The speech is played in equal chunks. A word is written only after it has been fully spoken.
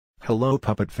Hello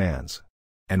Puppet fans!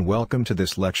 And welcome to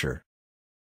this lecture.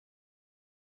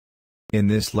 In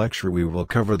this lecture we will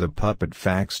cover the Puppet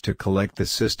facts to collect the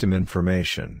system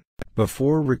information.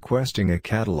 Before requesting a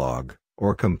catalog,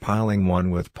 or compiling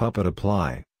one with Puppet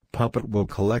Apply, Puppet will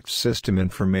collect system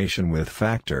information with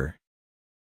Factor.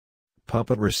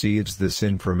 Puppet receives this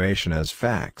information as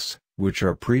facts, which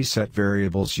are preset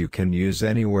variables you can use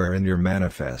anywhere in your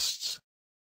manifests.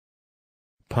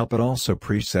 Puppet also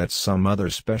presets some other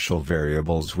special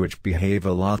variables which behave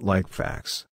a lot like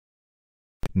facts.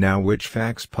 Now which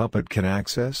facts Puppet can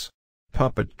access?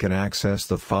 Puppet can access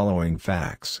the following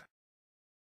facts.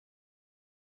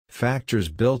 Factor's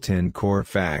built-in core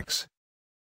facts.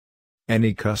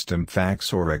 Any custom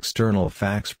facts or external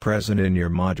facts present in your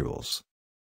modules.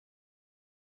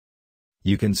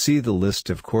 You can see the list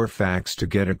of core facts to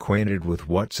get acquainted with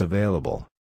what's available.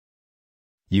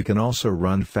 You can also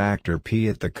run Factor P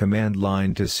at the command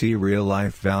line to see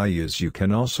real-life values. You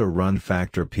can also run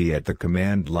Factor P at the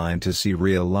command line to see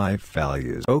real-life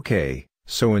values. Okay,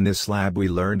 so in this lab we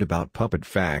learned about Puppet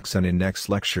facts, and in next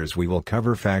lectures we will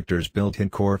cover Factor's built-in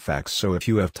core facts. So if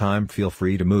you have time, feel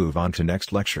free to move on to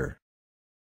next lecture.